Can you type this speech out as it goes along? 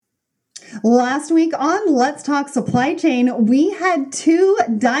Last week on Let's Talk Supply Chain, we had two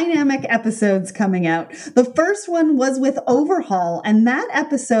dynamic episodes coming out. The first one was with Overhaul, and that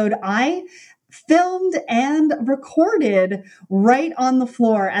episode I filmed and recorded right on the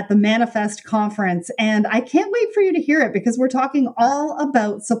floor at the Manifest conference. And I can't wait for you to hear it because we're talking all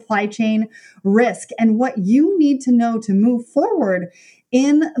about supply chain risk and what you need to know to move forward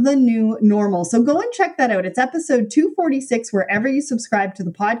in the new normal. So go and check that out. It's episode 246, wherever you subscribe to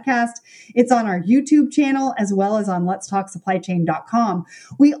the podcast. It's on our YouTube channel as well as on letstalksupplychain.com.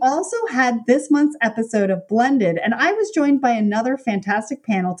 We also had this month's episode of Blended, and I was joined by another fantastic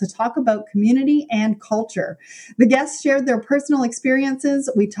panel to talk about community and culture. The guests shared their personal experiences.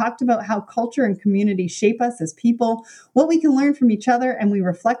 We talked about how culture and community shape us as people, what we can learn from each other, and we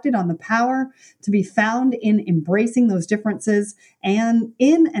reflected on the power to be found in embracing those differences and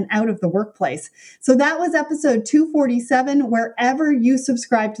in and out of the workplace. So that was episode 247, wherever you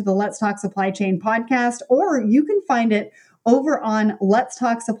subscribe to the Let's Talk Supply Chain podcast, or you can find it over on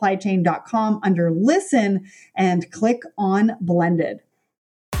letstalksupplychain.com under listen and click on Blended.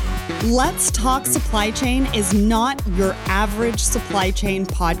 Let's Talk Supply Chain is not your average supply chain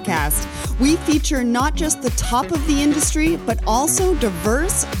podcast. We feature not just the top of the industry, but also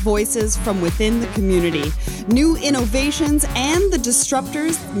diverse voices from within the community, new innovations, and the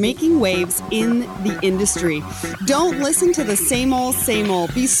disruptors making waves in the industry. Don't listen to the same old, same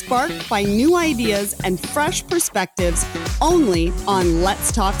old. Be sparked by new ideas and fresh perspectives only on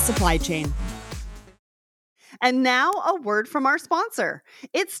Let's Talk Supply Chain. And now a word from our sponsor.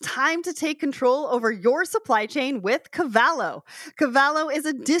 It's time to take control over your supply chain with Cavallo. Cavallo is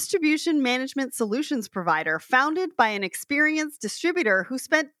a distribution management solutions provider founded by an experienced distributor who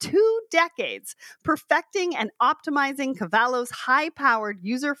spent 2 decades perfecting and optimizing Cavallo's high-powered,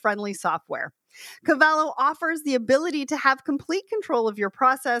 user-friendly software. Cavallo offers the ability to have complete control of your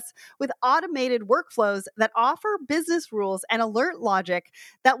process with automated workflows that offer business rules and alert logic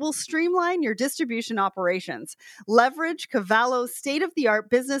that will streamline your distribution operations. Leverage Cavallo's state-of-the-art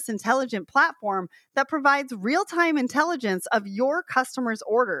business intelligence platform that provides real-time intelligence of your customers'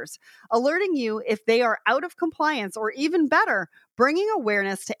 orders, alerting you if they are out of compliance, or even better, bringing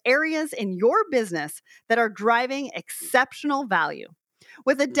awareness to areas in your business that are driving exceptional value.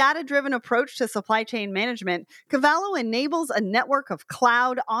 With a data-driven approach to supply chain management, Cavallo enables a network of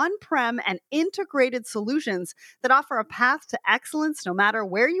cloud, on-prem, and integrated solutions that offer a path to excellence no matter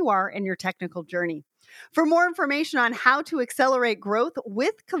where you are in your technical journey. For more information on how to accelerate growth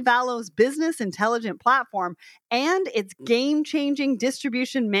with Cavallo's business intelligence platform and its game-changing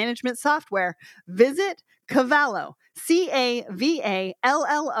distribution management software, visit Cavallo, CAVALLO.com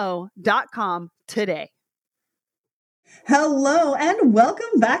today. Hello and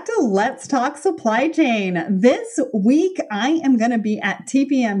welcome back to Let's Talk Supply Chain. This week I am going to be at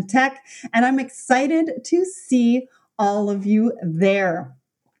TPM Tech and I'm excited to see all of you there.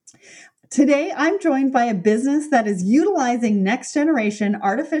 Today I'm joined by a business that is utilizing next generation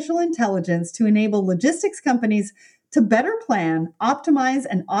artificial intelligence to enable logistics companies to better plan, optimize,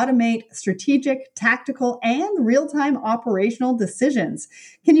 and automate strategic, tactical, and real-time operational decisions.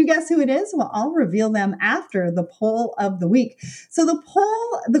 Can you guess who it is? Well, I'll reveal them after the poll of the week. So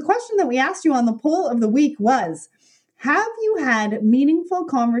the question that we asked you on the poll of the week was, have you had meaningful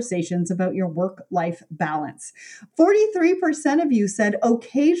conversations about your work-life balance? 43% of you said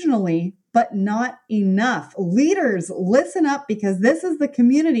occasionally, but not enough. Leaders, listen up, because this is the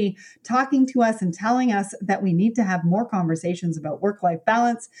community talking to us and telling us that we need to have more conversations about work-life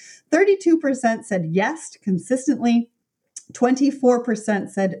balance. 32% said yes consistently. 24%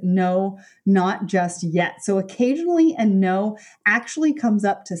 said no, not just yet. So occasionally and no actually comes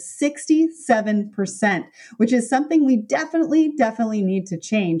up to 67%, which is something we definitely need to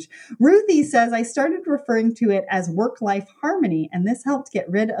change. Ruthie says, I started referring to it as work-life harmony, and this helped get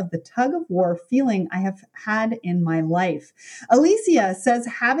rid of the tug of war feeling I have had in my life. Alicia says,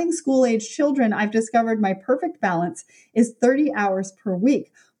 having school-age children, I've discovered my perfect balance is 30 hours per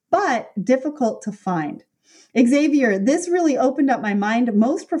week, but difficult to find. Xavier, this really opened up my mind.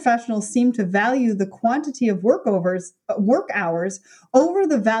 Most professionals seem to value the quantity of work hours over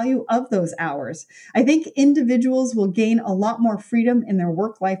the value of those hours. I think individuals will gain a lot more freedom in their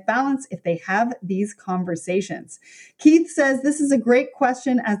work-life balance if they have these conversations. Keith says, this is a great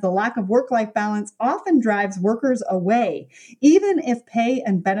question, as the lack of work-life balance often drives workers away, even if pay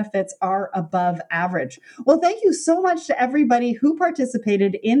and benefits are above average. Well, thank you so much to everybody who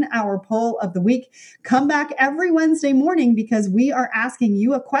participated in our poll of the week. Come back every Wednesday morning because we are asking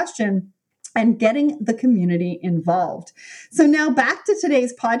you a question and getting the community involved. So now back to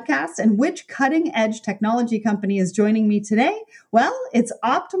today's podcast, and which cutting edge technology company is joining me today? Well, it's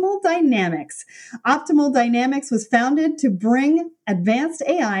Optimal Dynamics. Optimal Dynamics was founded to bring advanced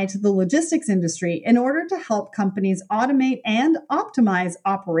AI to the logistics industry in order to help companies automate and optimize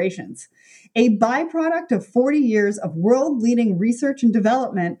operations. A byproduct of 40 years of world-leading research and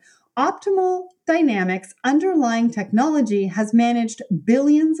development, Optimal Dynamics' underlying technology has managed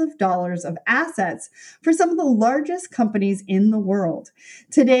billions of dollars of assets for some of the largest companies in the world.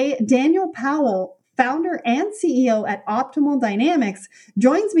 Today, Daniel Powell, founder and CEO at Optimal Dynamics,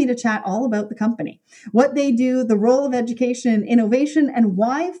 joins me to chat all about the company, what they do, the role of education and innovation, and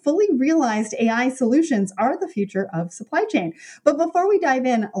why fully realized AI solutions are the future of supply chain. But before we dive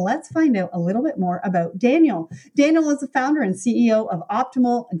in, let's find out a little bit more about Daniel. Daniel is the founder and CEO of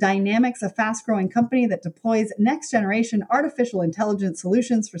Optimal Dynamics, a fast-growing company that deploys next-generation artificial intelligence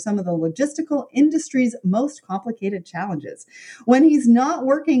solutions for some of the logistical industry's most complicated challenges. When he's not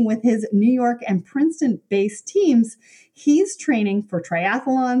working with his New York and Princeton-based teams, he's training for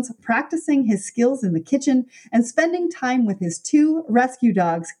triathlons, practicing his skills in the kitchen, and spending time with his two rescue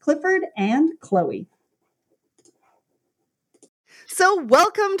dogs, Clifford and Chloe. So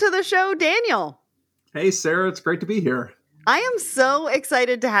welcome to the show, Daniel. Hey, Sarah, it's great to be here. I am so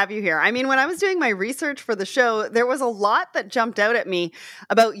excited to have you here. I mean, when I was doing my research for the show, there was a lot that jumped out at me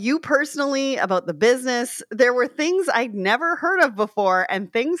about you personally, about the business. There were things I'd never heard of before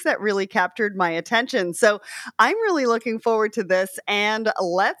and things that really captured my attention. So I'm really looking forward to this, and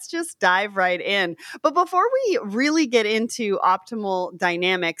let's just dive right in. But before we really get into Optimal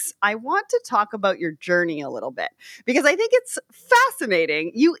Dynamics, I want to talk about your journey a little bit because I think it's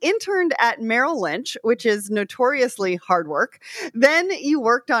fascinating. You interned at Merrill Lynch, which is notoriously hard work. Then you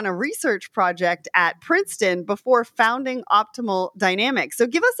worked on a research project at Princeton before founding Optimal Dynamics. So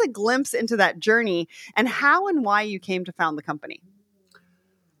give us a glimpse into that journey and how and why you came to found the company.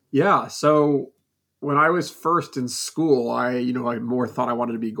 Yeah, so when I was first in school, I more thought I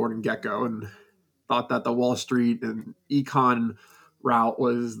wanted to be Gordon Gekko and thought that the Wall Street and econ route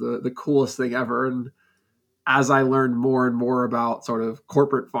was the coolest thing ever. And as I learned more and more about sort of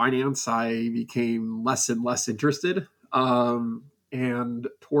corporate finance, I became less and less interested. And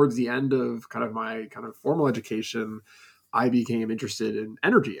towards the end of my formal education, I became interested in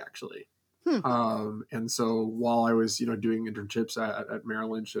energy, actually. And so while I was, doing internships at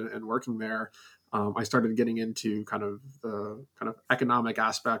Merrill Lynch and working there, I started getting into the economic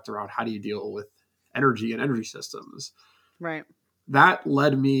aspect around how do you deal with energy and energy systems. Right. That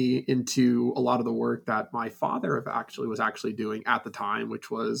led me into a lot of the work that my father was actually doing at the time, which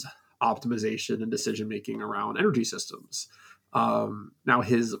was optimization and decision making around energy systems. Now,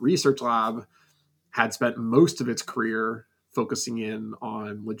 his research lab had spent most of its career focusing in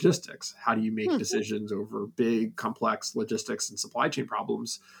on logistics. How do you make decisions over big, complex logistics and supply chain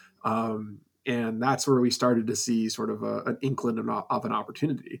problems? And that's where we started to see sort of an inkling of an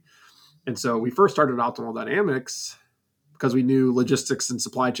opportunity. And so we first started Optimal Dynamics because we knew logistics and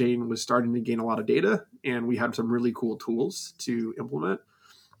supply chain was starting to gain a lot of data, and we had some really cool tools to implement.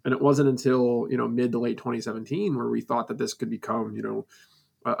 And it wasn't until mid to late 2017 where we thought that this could become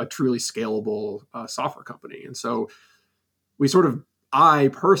a truly scalable software company. And so I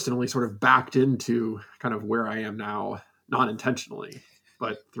personally sort of backed into kind of where I am now, not intentionally,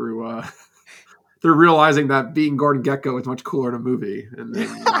 but through realizing that being Gordon Gekko is much cooler in a movie. And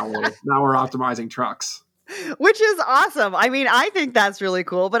then now we're optimizing trucks. Which is awesome. I mean, I think that's really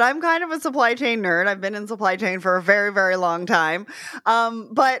cool, but I'm kind of a supply chain nerd. I've been in supply chain for a very, very long time.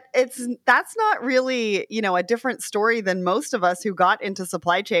 But that's not really, a different story than most of us who got into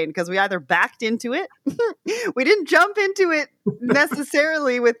supply chain because we either backed into it, we didn't jump into it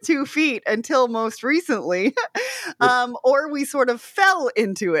necessarily with 2 feet until most recently, or we sort of fell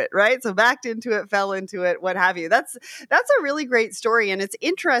into it, right? So backed into it, fell into it, what have you. That's a really great story. And it's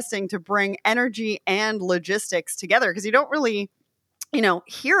interesting to bring energy and logistics together because you don't really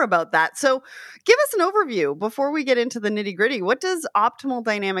hear about that. So give us an overview before we get into the nitty gritty. What does Optimal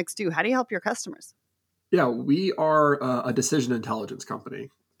Dynamics do? How do you help your customers? Yeah, we are a decision intelligence company.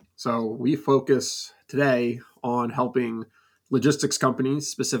 So we focus today on helping logistics companies,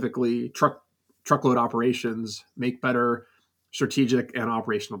 specifically truckload operations, make better strategic and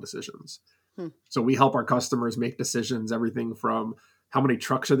operational decisions. So we help our customers make decisions, everything from how many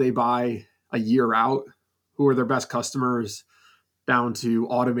trucks should they buy a year out, who are their best customers, down to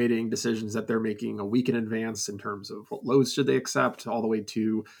automating decisions that they're making a week in advance in terms of what loads should they accept, all the way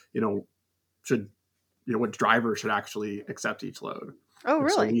to, what driver should actually accept each load. Oh,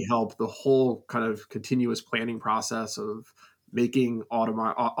 really? So we help the whole kind of continuous planning process of making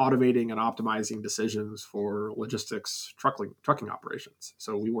automating and optimizing decisions for logistics trucking operations.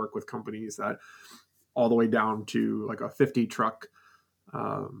 So we work with companies that all the way down to like a 50 truck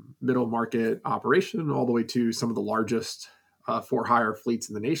middle market operation, all the way to some of the largest for hire fleets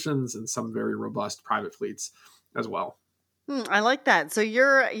in the nations and some very robust private fleets as well. I like that. So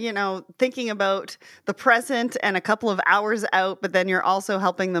you're, thinking about the present and a couple of hours out, but then you're also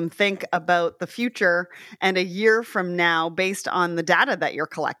helping them think about the future and a year from now based on the data that you're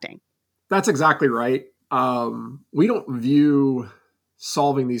collecting. That's exactly right. We don't view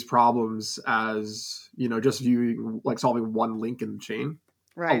solving these problems as, just viewing like solving one link in the chain.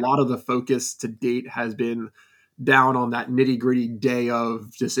 Right. A lot of the focus to date has been down on that nitty gritty day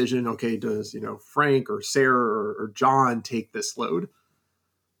of decision. Okay, does, Frank or Sarah or John take this load?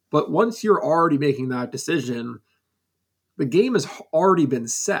 But once you're already making that decision, the game has already been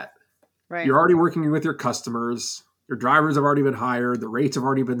set. Right. You're already working with your customers. Your drivers have already been hired. The rates have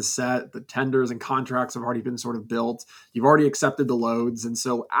already been set. The tenders and contracts have already been sort of built. You've already accepted the loads. And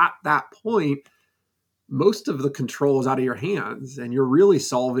so at that point, most of the control is out of your hands and you're really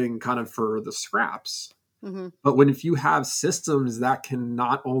solving kind of for the scraps. Mm-hmm. But if you have systems that can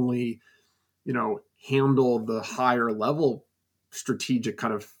not only, handle the higher level strategic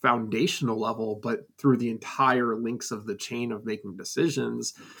kind of foundational level, but through the entire links of the chain of making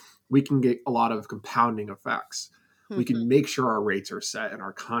decisions, we can get a lot of compounding effects. Mm-hmm. We can make sure our rates are set and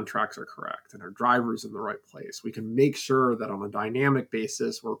our contracts are correct and our drivers in the right place. We can make sure that on a dynamic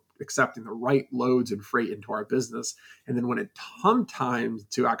basis, we're accepting the right loads and freight into our business. And then when it comes time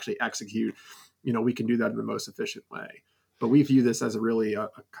to actually execute, we can do that in the most efficient way. But we view this as a really a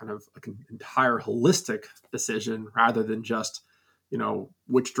kind of an entire holistic decision rather than just,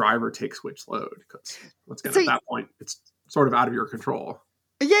 which driver takes which load. Because once again, at that point, it's sort of out of your control.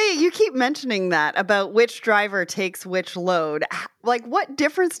 Yeah, you keep mentioning that about which driver takes which load. Like, what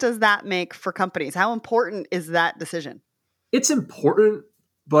difference does that make for companies? How important is that decision? It's important,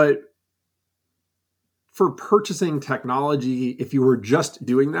 but for purchasing technology, if you were just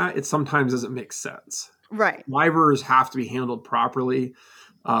doing that, it sometimes doesn't make sense. Right. Drivers have to be handled properly.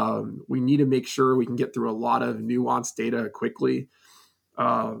 We need to make sure we can get through a lot of nuanced data quickly.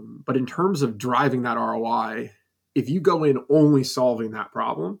 But in terms of driving that ROI, if you go in only solving that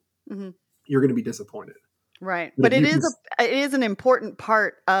problem, mm-hmm. you're going to be disappointed. Right. But it is an important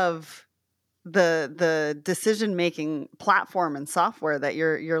part of the decision-making platform and software that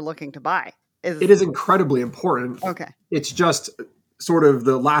you're looking to buy. It is incredibly important. Okay. It's just sort of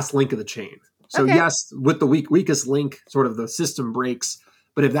the last link of the chain. So yes, with the weakest link, sort of the system breaks.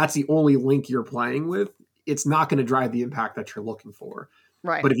 But if that's the only link you're playing with, it's not going to drive the impact that you're looking for.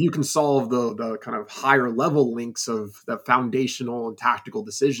 Right. But if you can solve the kind of higher level links of the foundational and tactical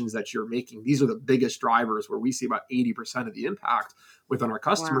decisions that you're making, these are the biggest drivers where we see about 80% of the impact within our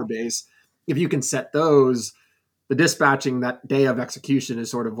customer base. If you can set those, the dispatching that day of execution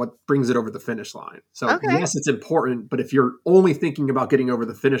is sort of what brings it over the finish line. So yes, it's important, but if you're only thinking about getting over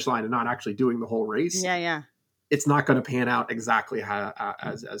the finish line and not actually doing the whole race, it's not going to pan out exactly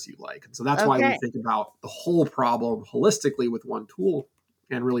as you like. And so that's why we think about the whole problem holistically with one tool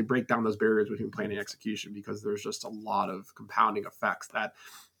and really break down those barriers between planning and execution, because there's just a lot of compounding effects that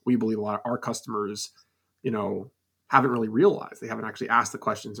we believe a lot of our customers, haven't really realized. They haven't actually asked the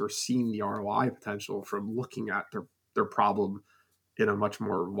questions or seen the ROI potential from looking at their problem in a much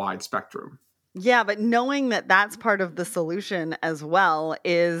more wide spectrum. Yeah, but knowing that that's part of the solution as well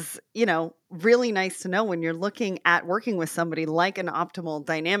is, really nice to know when you're looking at working with somebody like an Optimal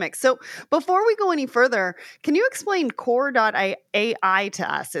Dynamics. So before we go any further, can you explain Core.ai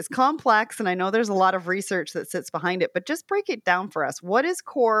to us? It's complex, and I know there's a lot of research that sits behind it, but just break it down for us. What is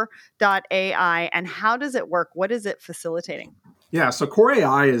Core.ai and how does it work? What is it facilitating? Yeah, so Core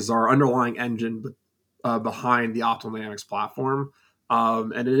AI is our underlying engine behind the Optimal Dynamics platform.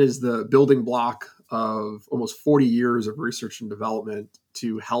 And it is the building block of almost 40 years of research and development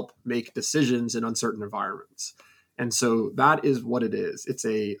to help make decisions in uncertain environments. And so that is what it is. It's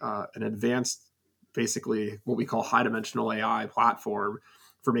an advanced, basically what we call high dimensional AI platform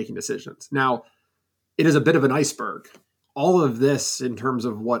for making decisions. Now, it is a bit of an iceberg. All of this in terms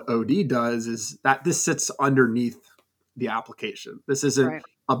of what OD does is that this sits underneath the application. This isn't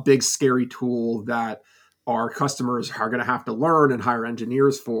a big scary tool that our customers are going to have to learn and hire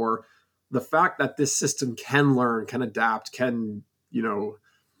engineers for. The fact that this system can learn, can adapt, can,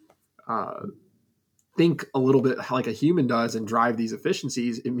 think a little bit like a human does and drive these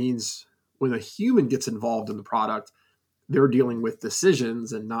efficiencies, it means when a human gets involved in the product, they're dealing with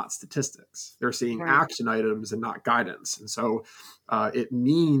decisions and not statistics. They're seeing action items and not guidance. And so it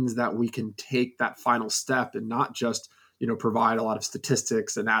means that we can take that final step and not just provide a lot of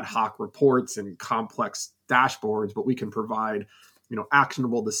statistics and ad hoc reports and complex dashboards, but we can provide,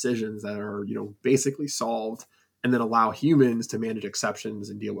 actionable decisions that are, basically solved, and then allow humans to manage exceptions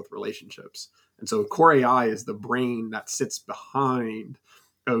and deal with relationships. And so Core AI is the brain that sits behind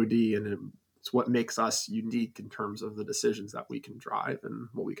OD, and it's what makes us unique in terms of the decisions that we can drive and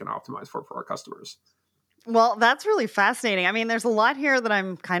what we can optimize for our customers. Well, that's really fascinating. I mean, there's a lot here that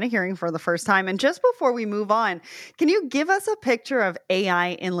I'm kind of hearing for the first time. And just before we move on, can you give us a picture of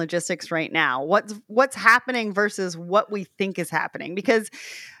AI in logistics right now? What's happening versus what we think is happening? Because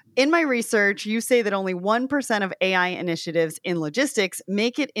in my research, you say that only 1% of AI initiatives in logistics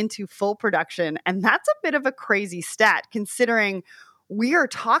make it into full production. And that's a bit of a crazy stat considering we are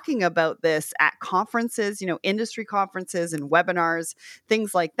talking about this at conferences, industry conferences and webinars,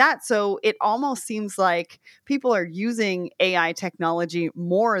 things like that. So it almost seems like people are using AI technology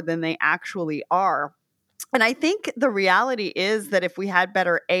more than they actually are. And I think the reality is that if we had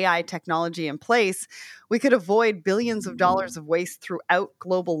better AI technology in place, we could avoid billions of dollars of waste throughout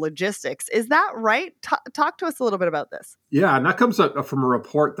global logistics. Is that right? Talk to us a little bit about this. Yeah, and that comes from a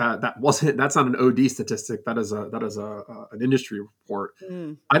report that's not an OD statistic. That is an industry report.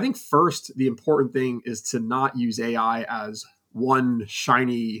 I think first the important thing is to not use AI as one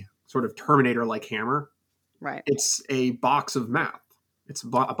shiny sort of Terminator-like hammer. Right. It's a box of math. It's a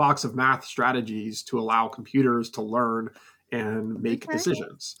box of math strategies to allow computers to learn and make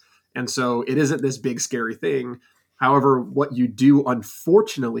decisions. And so it isn't this big, scary thing. However, what you do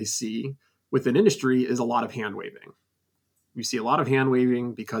unfortunately see within industry is a lot of hand waving. You see a lot of hand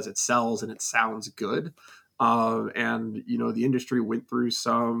waving because it sells and it sounds good. And, the industry went through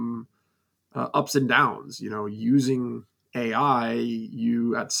some ups and downs. Using AI,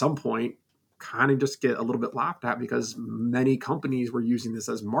 you at some point kind of just get a little bit laughed at because many companies were using this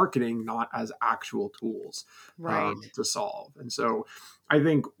as marketing, not as actual tools to solve. And so I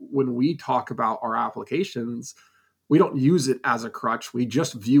think when we talk about our applications, we don't use it as a crutch. We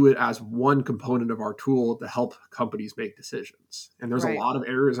just view it as one component of our tool to help companies make decisions. And there's a lot of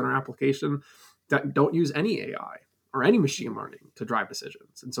areas in our application that don't use any AI or any machine learning to drive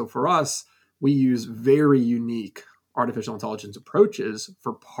decisions. And so for us, we use very unique artificial intelligence approaches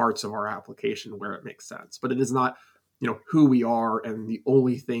for parts of our application where it makes sense. But it is not, who we are and the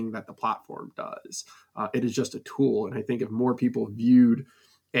only thing that the platform does. It is just a tool. And I think if more people viewed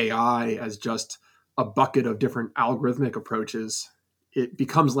AI as just a bucket of different algorithmic approaches, it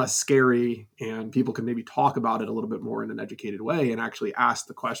becomes less scary and people can maybe talk about it a little bit more in an educated way and actually ask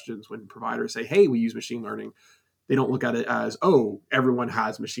the questions when providers say, hey, we use machine learning. They don't look at it as, oh, everyone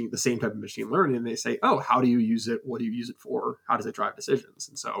has the same type of machine learning. And they say, oh, how do you use it? What do you use it for? How does it drive decisions?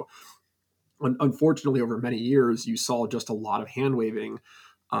 And so unfortunately, over many years, you saw just a lot of hand waving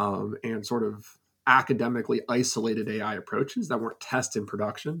and sort of academically isolated AI approaches that weren't tested in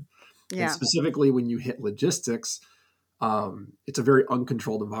production. Yeah. And specifically when you hit logistics, it's a very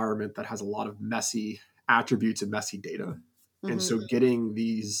uncontrolled environment that has a lot of messy attributes and messy data. Mm-hmm. And so getting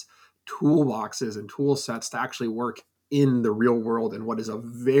these toolboxes and tool sets to actually work in the real world and what is a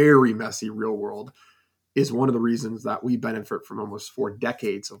very messy real world is one of the reasons that we benefit from almost 4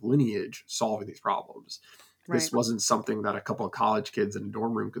 decades of lineage solving these problems. Right. This wasn't something that a couple of college kids in a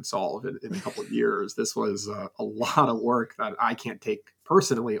dorm room could solve in a couple of years. This was a lot of work that I can't take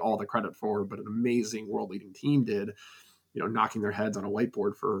personally all the credit for, but an amazing world-leading team did, knocking their heads on a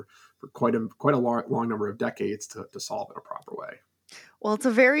whiteboard for quite a long number of decades to solve in a proper way. Well, it's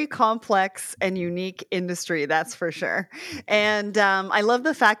a very complex and unique industry, that's for sure. And I love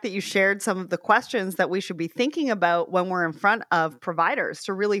the fact that you shared some of the questions that we should be thinking about when we're in front of providers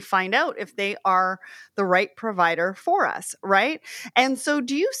to really find out if they are the right provider for us, right? And so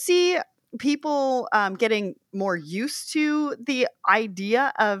do you see people getting more used to the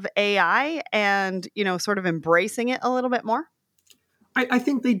idea of AI and, sort of embracing it a little bit more? I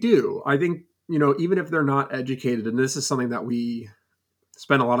think they do. I think, even if they're not educated, and this is something that we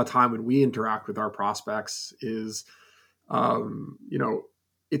spend a lot of time when we interact with our prospects is,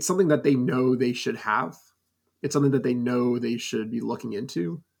 it's something that they know they should have. It's something that they know they should be looking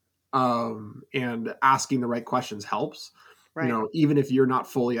into. And asking the right questions helps. Right. Even if you're not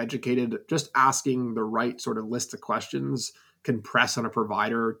fully educated, just asking the right sort of list of questions can press on a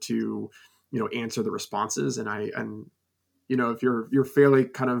provider to, answer the responses. And if you're fairly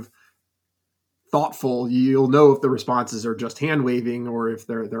kind of thoughtful, you'll know if the responses are just hand waving or if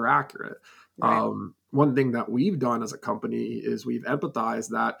they're accurate. Right. One thing that we've done as a company is we've empathized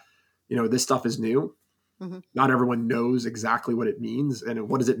that, this stuff is new. Mm-hmm. Not everyone knows exactly what it means and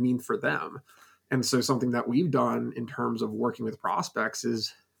what does it mean for them. And so something that we've done in terms of working with prospects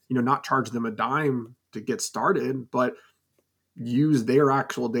is, not charge them a dime to get started, but use their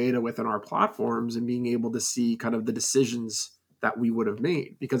actual data within our platforms and being able to see kind of the decisions that we would have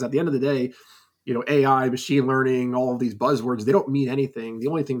made. Because at the end of the day, AI, machine learning, all of these buzzwords, they don't mean anything. The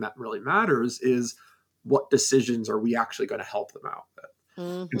only thing that really matters is what decisions are we actually going to help them out with.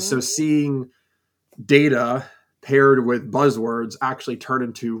 Mm-hmm. And so seeing data paired with buzzwords actually turn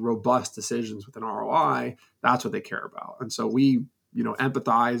into robust decisions with an ROI, that's what they care about. And so we,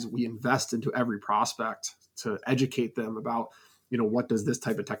 empathize, we invest into every prospect to educate them about, what does this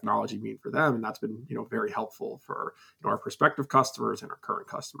type of technology mean for them? And that's been, very helpful for our prospective customers and our current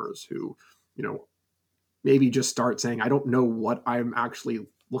customers who, maybe just start saying, I don't know what I'm actually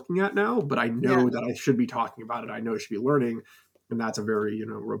looking at now, but I know that I should be talking about it. I know I should be learning. And that's a very,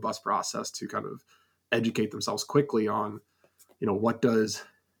 robust process to kind of educate themselves quickly on, what does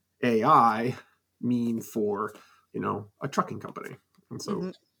AI mean for, a trucking company. And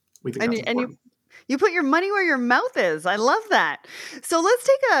so we think that's important. You put your money where your mouth is. I love that. So let's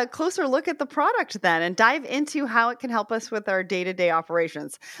take a closer look at the product then and dive into how it can help us with our day-to-day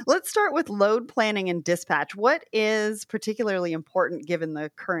operations. Let's start with load planning and dispatch. What is particularly important given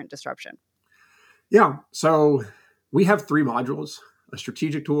the current disruption? Yeah. So we have 3 modules: a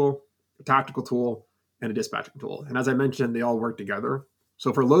strategic tool, a tactical tool, and a dispatching tool. And as I mentioned, they all work together.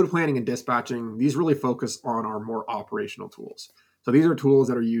 So for load planning and dispatching, these really focus on our more operational tools. So these are tools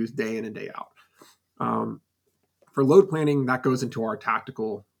that are used day in and day out. For load planning, that goes into our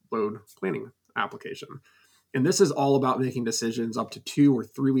tactical load planning application. And this is all about making decisions up to 2 or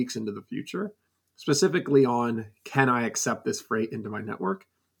 3 weeks into the future, specifically on, can I accept this freight into my network?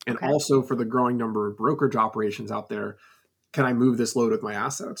 And also for the growing number of brokerage operations out there, can I move this load with my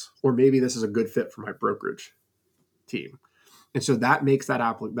assets? Or maybe this is a good fit for my brokerage team. And so that makes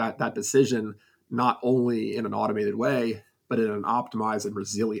that decision not only in an automated way, but in an optimized and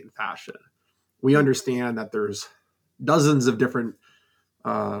resilient fashion. We understand that there's dozens of different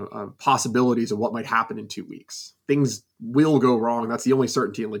possibilities of what might happen in 2 weeks. Things will go wrong. That's the only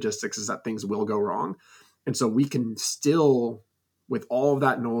certainty in logistics, is that things will go wrong. And so we can still, with all of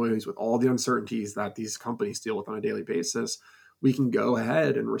that noise, with all the uncertainties that these companies deal with on a daily basis, we can go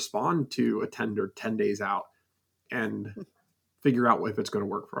ahead and respond to a tender 10 days out and figure out if it's going to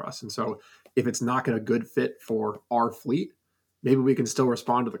work for us. And so if it's not going to good fit for our fleet, maybe we can still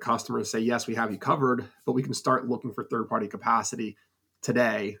respond to the customer and say, yes, we have you covered, but we can start looking for third-party capacity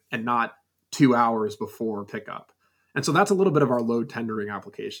today and not 2 hours before pickup. And so that's a little bit of our load tendering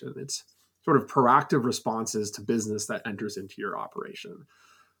application. It's sort of proactive responses to business that enters into your operation.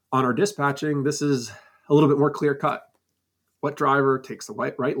 On our dispatching, this is a little bit more clear cut. What driver takes the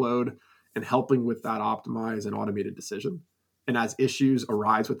right load and helping with that optimized and automated decision. And as issues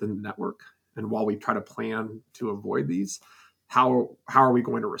arise within the network, and while we try to plan to avoid these, how are we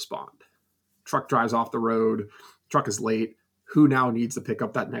going to respond? Truck drives off the road, truck is late. Who now needs to pick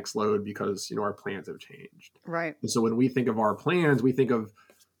up that next load because our plans have changed? Right. And so when we think of our plans, we think of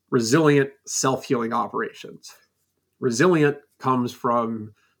resilient, self-healing operations. Resilient comes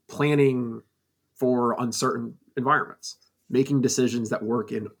from planning for uncertain environments, making decisions that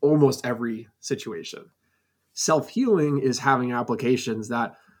work in almost every situation. Self-healing is having applications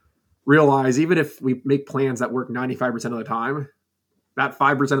that realize even if we make plans that work 95% of the time, that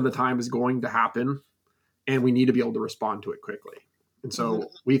 5% of the time is going to happen, and we need to be able to respond to it quickly. And so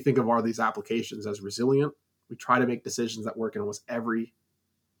we think of all these applications as resilient. We try to make decisions that work in almost every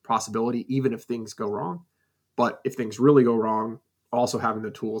possibility, even if things go wrong. But if things really go wrong, also having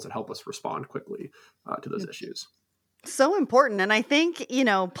the tools that help us respond quickly to those issues. So important. And I think,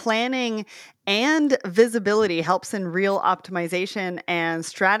 planning and visibility helps in real optimization and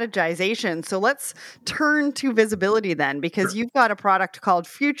strategization. So let's turn to visibility then, because you've got a product called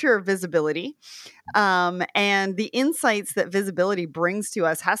Future Visibility. And the insights that visibility brings to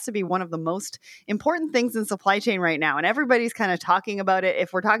us has to be one of the most important things in supply chain right now. And everybody's kind of talking about it.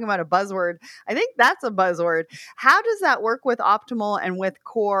 If we're talking about a buzzword, I think that's a buzzword. How does that work with Optimal and with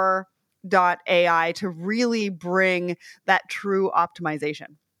Core.ai to really bring that true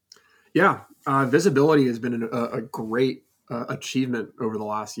optimization? Yeah, visibility has been a great achievement over the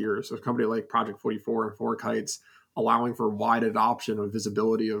last year. So a company like Project 44 and FourKites allowing for wide adoption of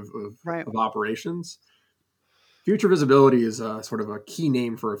visibility of operations. Future Visibility is sort of a key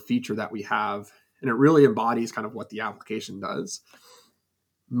name for a feature that we have, and it really embodies kind of what the application does.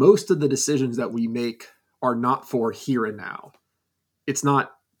 Most of the decisions that we make are not for here and now. It's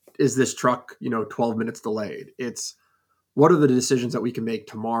not, is this truck, 12 minutes delayed? It's, what are the decisions that we can make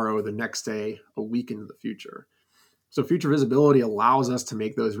tomorrow, the next day, a week into the future? So Future Visibility allows us to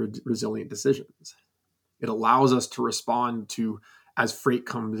make those resilient decisions. It allows us to respond to as freight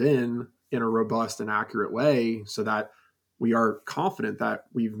comes in a robust and accurate way so that we are confident that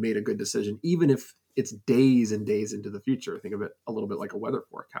we've made a good decision, even if it's days and days into the future. Think of it a little bit like a weather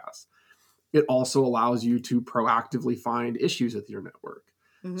forecast. It also allows you to proactively find issues with your network.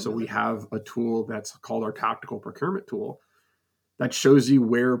 Mm-hmm. So we have a tool that's called our tactical procurement tool that shows you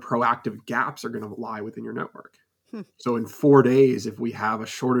where proactive gaps are going to lie within your network. So in 4 days, if we have a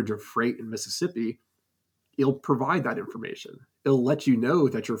shortage of freight in Mississippi, it'll provide that information. It'll let you know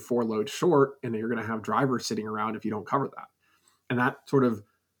that you're 4 loads short and that you're going to have drivers sitting around if you don't cover that. And that sort of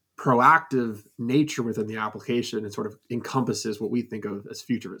proactive nature within the application, it sort of encompasses what we think of as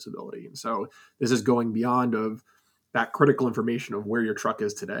future visibility. And so this is going beyond of that critical information of where your truck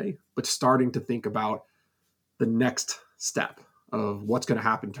is today, but starting to think about the next step of what's going to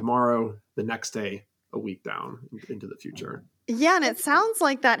happen tomorrow, the next day, a week down into the future. Yeah, and it sounds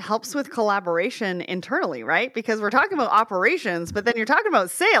like that helps with collaboration internally, right? Because we're talking about operations, but then you're talking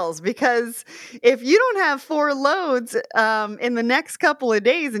about sales. Because if you don't have 4 loads in the next couple of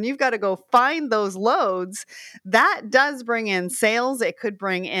days and you've got to go find those loads, that does bring in sales. It could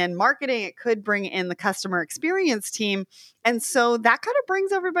bring in marketing. It could bring in the customer experience team. And so that kind of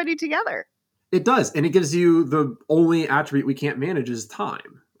brings everybody together. It does. And it gives you the only attribute we can't manage is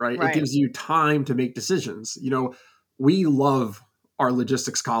time, right? It gives you time to make decisions. We love our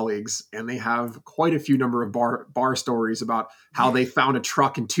logistics colleagues, and they have quite a few number of bar stories about how they found a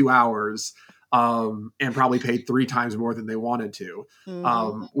truck in 2 hours and probably paid 3 times more than they wanted to.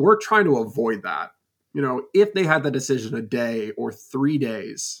 Mm-hmm. We're trying to avoid that. If they had the decision a day or 3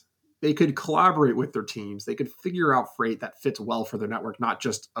 days, they could collaborate with their teams. They could figure out freight that fits well for their network, not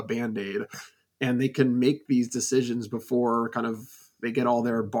just a Band-Aid. And they can make these decisions before kind of they get all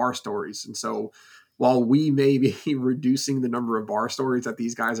their bar stories. And so while we may be reducing the number of bar stories that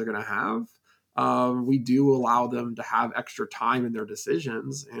these guys are going to have, we do allow them to have extra time in their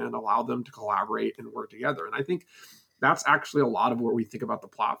decisions and allow them to collaborate and work together. And I think that's actually a lot of what we think about the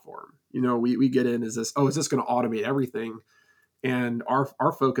platform. We get in, is this going to automate everything? And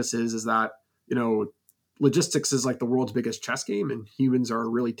our focus is that, logistics is like the world's biggest chess game, and humans are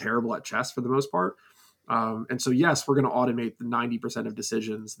really terrible at chess for the most part. And so, yes, we're going to automate the 90% of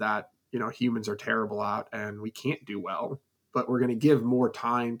decisions that, humans are terrible at and we can't do well, but we're going to give more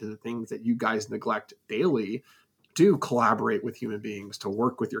time to the things that you guys neglect daily to collaborate with human beings, to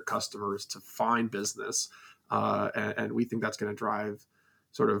work with your customers, to find business. And we think that's going to drive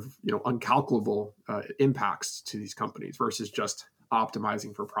sort of, uncalculable impacts to these companies versus just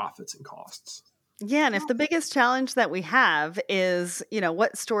optimizing for profits and costs. Yeah, and if the biggest challenge that we have is,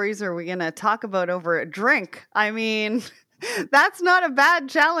 what stories are we going to talk about over a drink? I mean, that's not a bad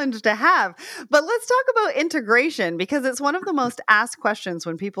challenge to have. But let's talk about integration, because it's one of the most asked questions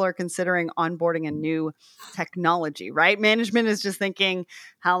when people are considering onboarding a new technology, right? Management is just thinking,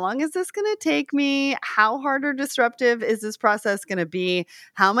 how long is this going to take me? How hard or disruptive is this process going to be?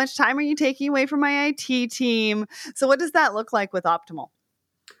 How much time are you taking away from my IT team? So what does that look like with Optimal?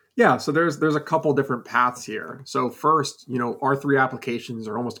 Yeah, so there's a couple different paths here. So first, our 3 applications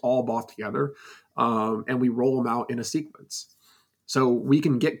are almost all bought together, and we roll them out in a sequence. So we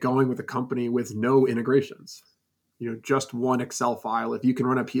can get going with a company with no integrations, just one Excel file. If you can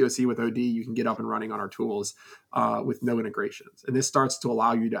run a POC with OD, you can get up and running on our tools with no integrations. And this starts to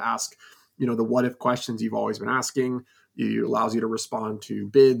allow you to ask, the what if questions you've always been asking. It allows you to respond to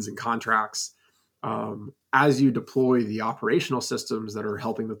bids and contracts. As you deploy the operational systems that are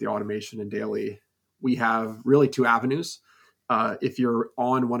helping with the automation and daily, we have really 2 avenues. If you're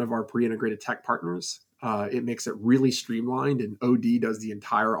on one of our pre-integrated tech partners, it makes it really streamlined, and OD does the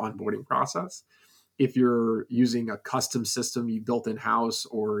entire onboarding process. If you're using a custom system you built in-house,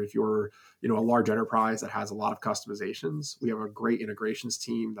 or if you're a large enterprise that has a lot of customizations, we have a great integrations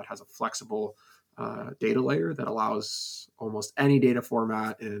team that has a flexible data layer that allows almost any data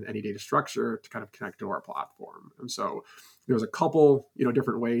format and any data structure to kind of connect to our platform. And so there's a couple,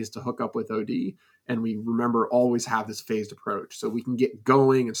 different ways to hook up with OD. And we always have this phased approach. So we can get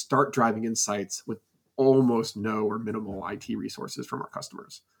going and start driving insights with almost no or minimal IT resources from our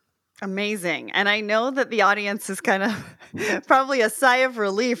customers. Amazing. And I know that the audience is kind of probably a sigh of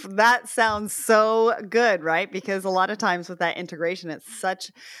relief. That sounds so good, right? Because a lot of times with that integration, it's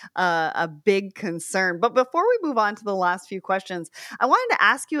such a big concern. But before we move on to the last few questions, I wanted to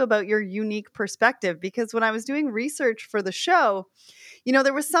ask you about your unique perspective, because when I was doing research for the show,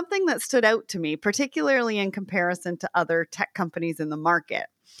 there was something that stood out to me, particularly in comparison to other tech companies in the market.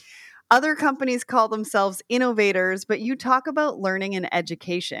 Other companies call themselves innovators, but you talk about learning and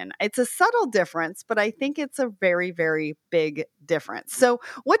education. It's a subtle difference, but I think it's a very, very big difference. So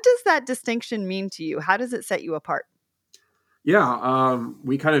what does that distinction mean to you? How does it set you apart? Yeah,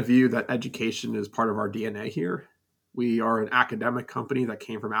 we kind of view that education is part of our DNA here. We are an academic company that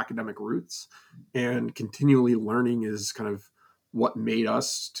came from academic roots, and continually learning is kind of what made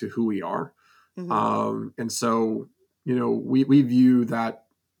us to who we are. And so, we view that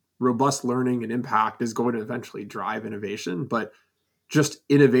robust learning and impact is going to eventually drive innovation, but just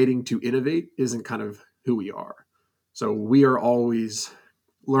innovating to innovate isn't kind of who we are. So we are always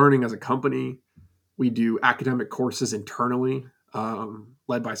learning as a company. We do academic courses internally,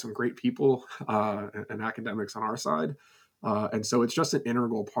 led by some great people and academics on our side. And so it's just an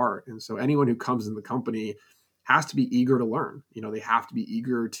integral part. And so anyone who comes in the company has to be eager to learn. They have to be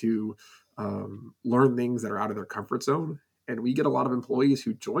eager to learn things that are out of their comfort zone. And we get a lot of employees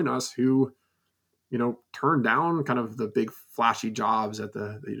who join us who, turn down kind of the big flashy jobs at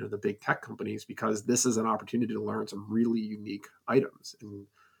the big tech companies, because this is an opportunity to learn some really unique items. And,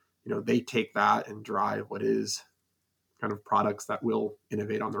 they take that and drive what is kind of products that will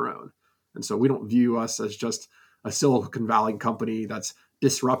innovate on their own. And so we don't view us as just a Silicon Valley company that's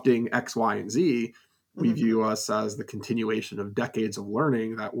disrupting X, Y, and Z. We view us as the continuation of decades of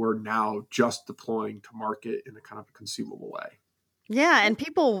learning that we're now just deploying to market in a kind of a consumable way. Yeah, and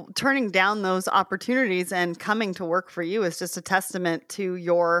people turning down those opportunities and coming to work for you is just a testament to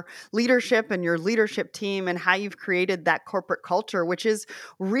your leadership and your leadership team and how you've created that corporate culture, which is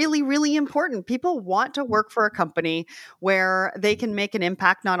really, really important. People want to work for a company where they can make an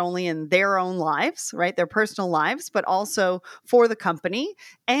impact not only in their own lives, right, their personal lives, but also for the company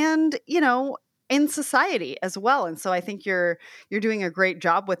and, in society as well. And so I think you're doing a great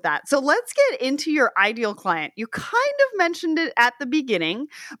job with that. So let's get into your ideal client. You kind of mentioned it at the beginning,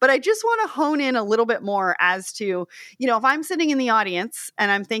 but I just want to hone in a little bit more as to, if I'm sitting in the audience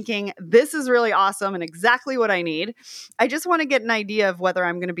and I'm thinking, this is really awesome and exactly what I need, I just want to get an idea of whether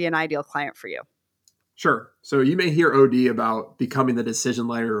I'm going to be an ideal client for you. Sure. So you may hear OD about becoming the decision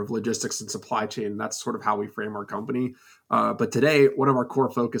layer of logistics and supply chain. That's sort of how we frame our company. But today, one of our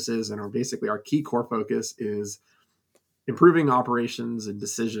core focuses and basically our key core focus is improving operations and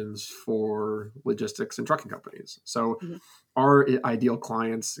decisions for logistics and trucking companies. So our ideal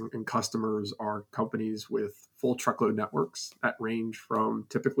clients and customers are companies with full truckload networks that range from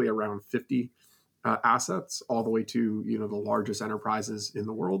typically around 50 assets all the way to, the largest enterprises in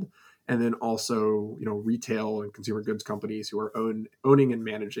the world. And then also, retail and consumer goods companies who are owning and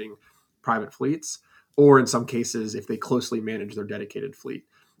managing private fleets, or in some cases, if they closely manage their dedicated fleet,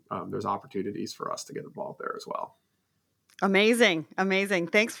 there's opportunities for us to get involved there as well. Amazing. Amazing.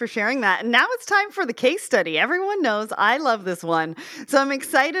 Thanks for sharing that. And now it's time for the case study. Everyone knows I love this one. So I'm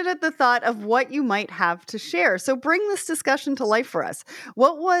excited at the thought of what you might have to share. So bring this discussion to life for us.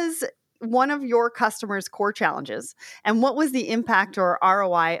 What was one of your customers' core challenges, and what was the impact or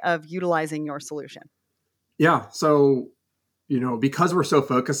ROI of utilizing your solution? Yeah. So, because we're so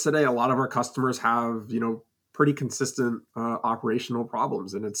focused today, a lot of our customers have, pretty consistent operational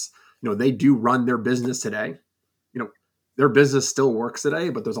problems. And it's, they do run their business today. Their business still works today,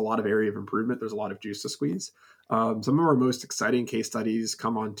 but there's a lot of area of improvement. There's a lot of juice to squeeze. Some of our most exciting case studies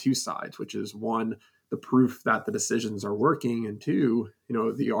come on two sides, which is one, the proof that the decisions are working, and two,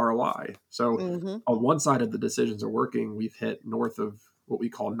 the ROI. So on one side of the decisions are working, we've hit north of what we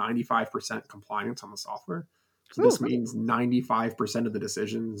call 95% compliance on the software. So this means 95% of the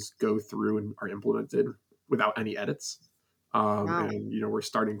decisions go through and are implemented without any edits. Wow. And, we're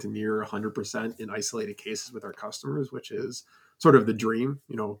starting to near 100% in isolated cases with our customers, which is sort of the dream,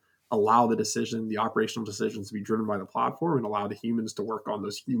 allow the operational decisions to be driven by the platform and allow the humans to work on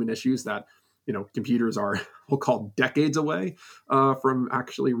those human issues that, computers are, we'll call decades away from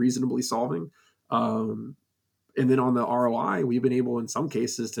actually reasonably solving. And then on the ROI, we've been able in some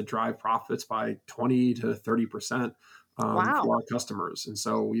cases to drive profits by 20 to 30% Wow. for our customers. And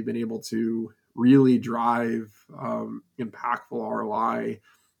so we've been able to really drive impactful ROI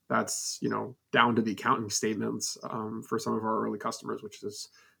that's, down to the accounting statements for some of our early customers, which is,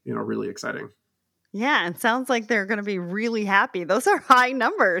 really exciting. Yeah, and sounds like they're going to be really happy. Those are high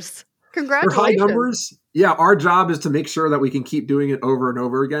numbers. They're Congratulations. high numbers. Yeah, our job is to make sure that we can keep doing it over and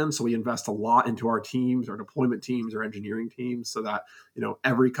over again. So we invest a lot into our teams, our deployment teams, our engineering teams, so that,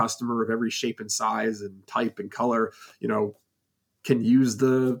 every customer of every shape and size and type and color, can use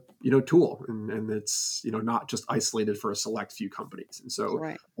the tool, and it's not just isolated for a select few companies. And so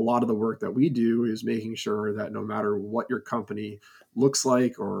a lot of the work that we do is making sure that no matter what your company looks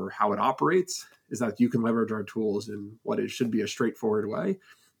like or how it operates, is that you can leverage our tools in what it should be a straightforward way,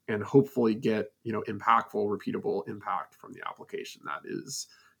 and hopefully get impactful, repeatable impact from the application that is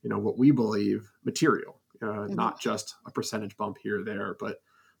what we believe material, not just a percentage bump here or there, but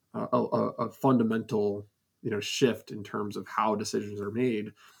a fundamental shift in terms of how decisions are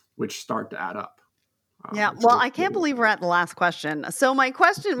made, which start to add up. Well, I can't believe we're at the last question. So my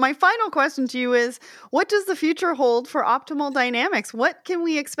final question to you is, what does the future hold for Optimal Dynamics? What can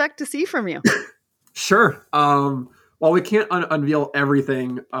we expect to see from you? Sure. While we can't unveil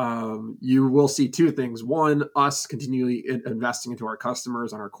everything, you will see two things. One, us continually investing into our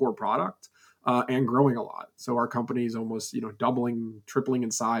customers on our core product and growing a lot. So our company is almost doubling, tripling in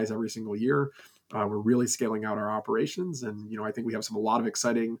size every single year. We're really scaling out our operations, and I think we have a lot of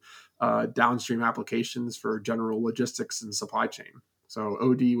exciting downstream applications for general logistics and supply chain. So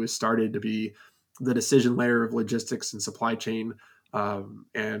OD was started to be the decision layer of logistics and supply chain.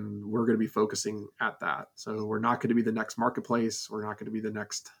 And we're going to be focusing at that. So we're not going to be the next marketplace. We're not going to be the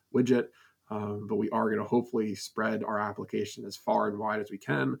next widget, but we are going to hopefully spread our application as far and wide as we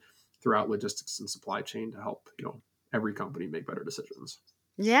can throughout logistics and supply chain to help, every company make better decisions.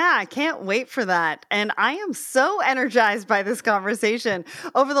 Yeah, I can't wait for that. And I am so energized by this conversation.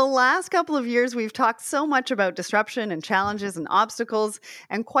 Over the last couple of years, we've talked so much about disruption and challenges and obstacles,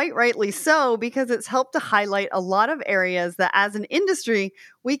 and quite rightly so, because it's helped to highlight a lot of areas that as an industry,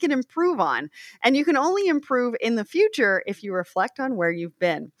 we can improve on. And you can only improve in the future if you reflect on where you've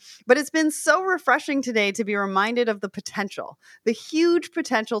been. But it's been so refreshing today to be reminded of the potential, the huge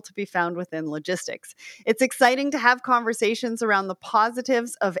potential to be found within logistics. It's exciting to have conversations around the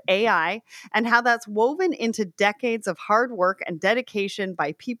positives of AI and how that's woven into decades of hard work and dedication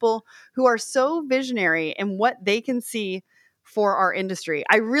by people who are so visionary in what they can see for our industry.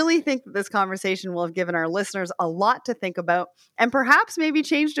 I really think that this conversation will have given our listeners a lot to think about and perhaps maybe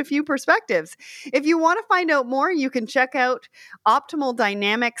changed a few perspectives. If you want to find out more, you can check out Optimal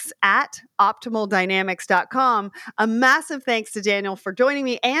Dynamics at optimaldynamics.com. A massive thanks to Daniel for joining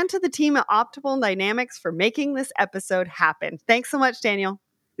me and to the team at Optimal Dynamics for making this episode happen. Thanks so much, Daniel.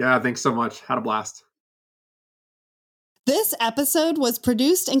 Yeah, thanks so much. Had a blast. This episode was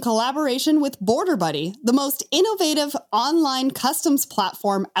produced in collaboration with Border Buddy, the most innovative online customs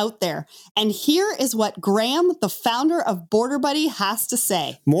platform out there. And here is what Graham, the founder of Border Buddy, has to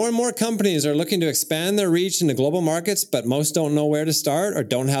say. More and more companies are looking to expand their reach into global markets, but most don't know where to start or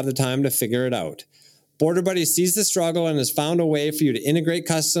don't have the time to figure it out. Border Buddy sees the struggle and has found a way for you to integrate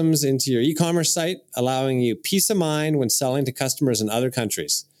customs into your e-commerce site, allowing you peace of mind when selling to customers in other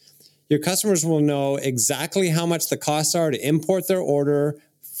countries. Your customers will know exactly how much the costs are to import their order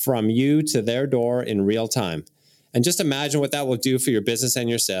from you to their door in real time. And just imagine what that will do for your business and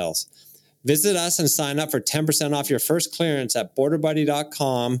your sales. Visit us and sign up for 10% off your first clearance at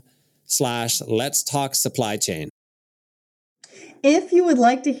borderbuddy.com/Let's Talk Supply Chain. If you would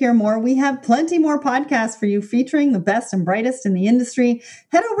like to hear more, we have plenty more podcasts for you featuring the best and brightest in the industry.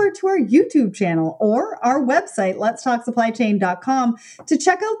 Head over to our YouTube channel or our website, letstalksupplychain.com, to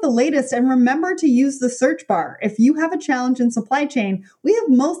check out the latest, and remember to use the search bar. If you have a challenge in supply chain, we have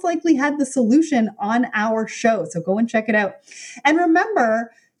most likely had the solution on our show, so go and check it out. And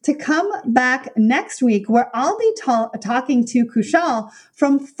remember to come back next week, where I'll be talking to Kushal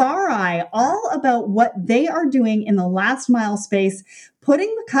from FarEye all about what they are doing in the last mile space, putting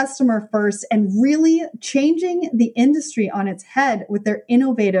the customer first and really changing the industry on its head with their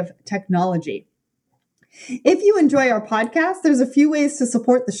innovative technology. If you enjoy our podcast, there's a few ways to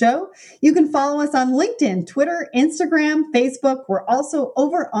support the show. You can follow us on LinkedIn, Twitter, Instagram, Facebook. We're also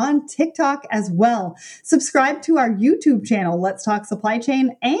over on TikTok as well. Subscribe to our YouTube channel, Let's Talk Supply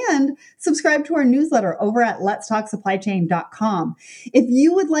Chain, and subscribe to our newsletter over at letstalksupplychain.com. If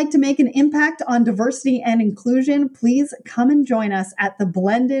you would like to make an impact on diversity and inclusion, please come and join us at the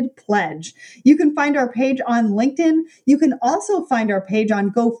Blended Pledge. You can find our page on LinkedIn. You can also find our page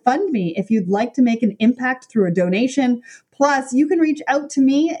on GoFundMe if you'd like to make an impact through a donation. Plus, you can reach out to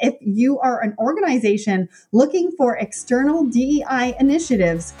me if you are an organization looking for external DEI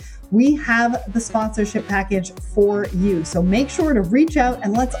initiatives. We have the sponsorship package for you. So make sure to reach out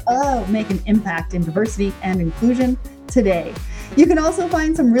and let's all make an impact in diversity and inclusion today. You can also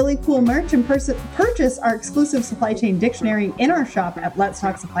find some really cool merch and purchase our exclusive supply chain dictionary in our shop at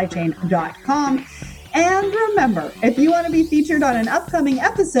letstalksupplychain.com. And remember, if you want to be featured on an upcoming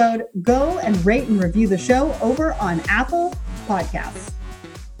episode, go and rate and review the show over on Apple Podcasts.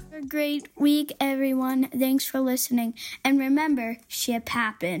 Have a great week, everyone. Thanks for listening. And remember, ship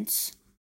happens.